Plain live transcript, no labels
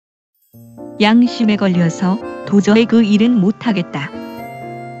양심에 걸려서 도저히 그 일은 못하겠다.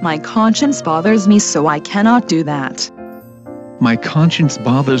 My conscience bothers me, so I cannot do that. My conscience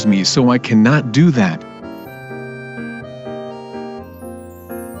bothers me, so I cannot do that.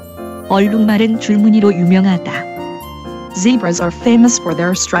 얼룩말은 줄무늬로 유명하다. Zebras are famous for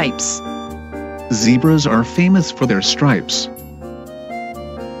their stripes. Zebras are famous for their stripes.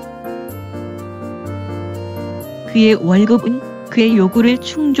 그의 월급은 그의 요구를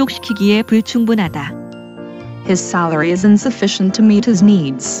충족시키기에 불충분하다. His salary is insufficient to meet his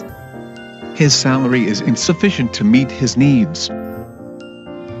needs. His salary is insufficient to meet his needs.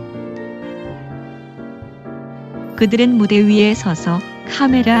 그들은 무대 위에 서서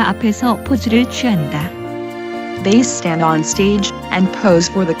카메라 앞에서 포즈를 취한다. They stand on stage and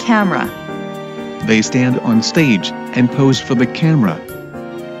pose for the camera. They stand on stage and pose for the camera.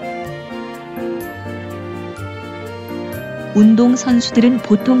 운동 선수들은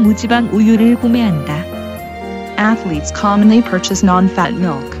보통 무지방 우유를 구매한다. Athletes commonly purchase non-fat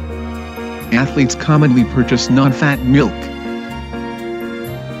milk. Athletes commonly purchase non-fat milk.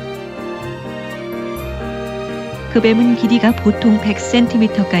 그 뱀은 길이가 보통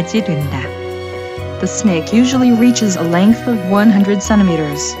 100cm까지 된다. The snake usually reaches a length of 100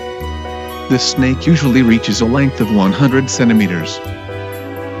 centimeters. The snake usually reaches a length of 100 centimeters.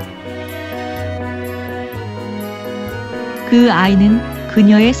 그 아이는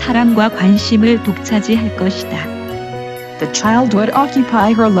그녀의 사랑과 관심을 독차지할 것이다. The child would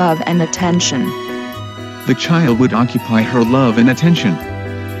occupy her love and attention. The child would occupy her love and attention.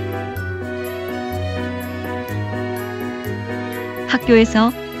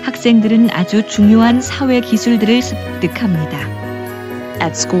 학교에서 학생들은 아주 중요한 사회 기술들을 습득합니다.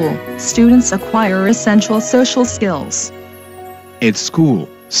 At school, students acquire essential social skills. At school,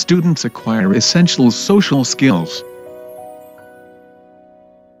 students acquire essential social skills.